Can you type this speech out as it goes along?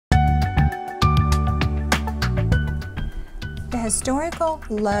historical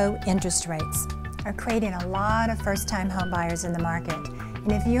low interest rates are creating a lot of first-time home buyers in the market.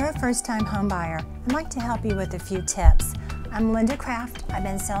 And if you're a first-time home buyer, I'd like to help you with a few tips. I'm Linda Kraft. I've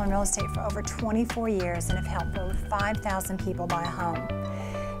been selling real estate for over 24 years and have helped over 5,000 people buy a home.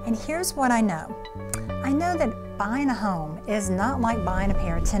 And here's what I know. I know that buying a home is not like buying a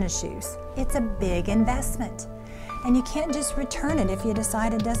pair of tennis shoes. It's a big investment. And you can't just return it if you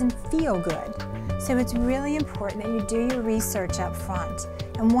decide it doesn't feel good. So it's really important that you do your research up front.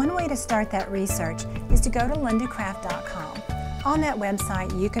 And one way to start that research is to go to lindakraft.com. On that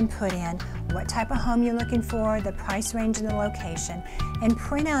website, you can put in what type of home you're looking for, the price range and the location, and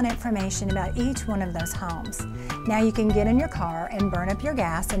print out information about each one of those homes. Now you can get in your car and burn up your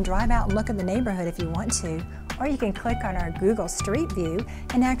gas and drive out and look at the neighborhood if you want to, or you can click on our Google Street View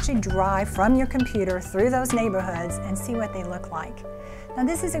and actually drive from your computer through those neighborhoods and see what they look like. Now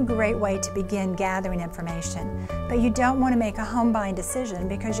this is a great way to begin gathering information, but you don't want to make a home buying decision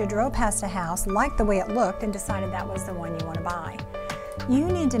because you drove past a house, liked the way it looked, and decided that was the one you want to buy. You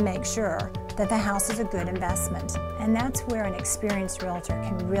need to make sure that the house is a good investment, and that's where an experienced realtor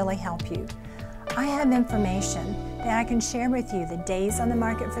can really help you. I have information that I can share with you, the days on the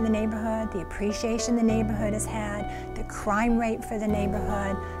market for the neighborhood, the appreciation the neighborhood has had, the crime rate for the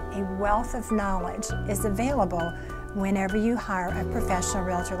neighborhood. A wealth of knowledge is available whenever you hire a professional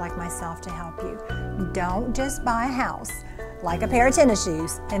realtor like myself to help you. Don't just buy a house like a pair of tennis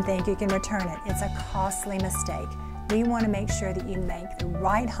shoes and think you can return it. It's a costly mistake. We want to make sure that you make the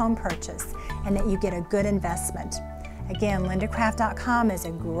right home purchase and that you get a good investment. Again, lindakraft.com is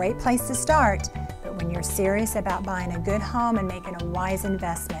a great place to start, but when you're serious about buying a good home and making a wise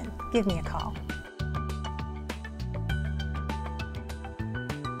investment, give me a call.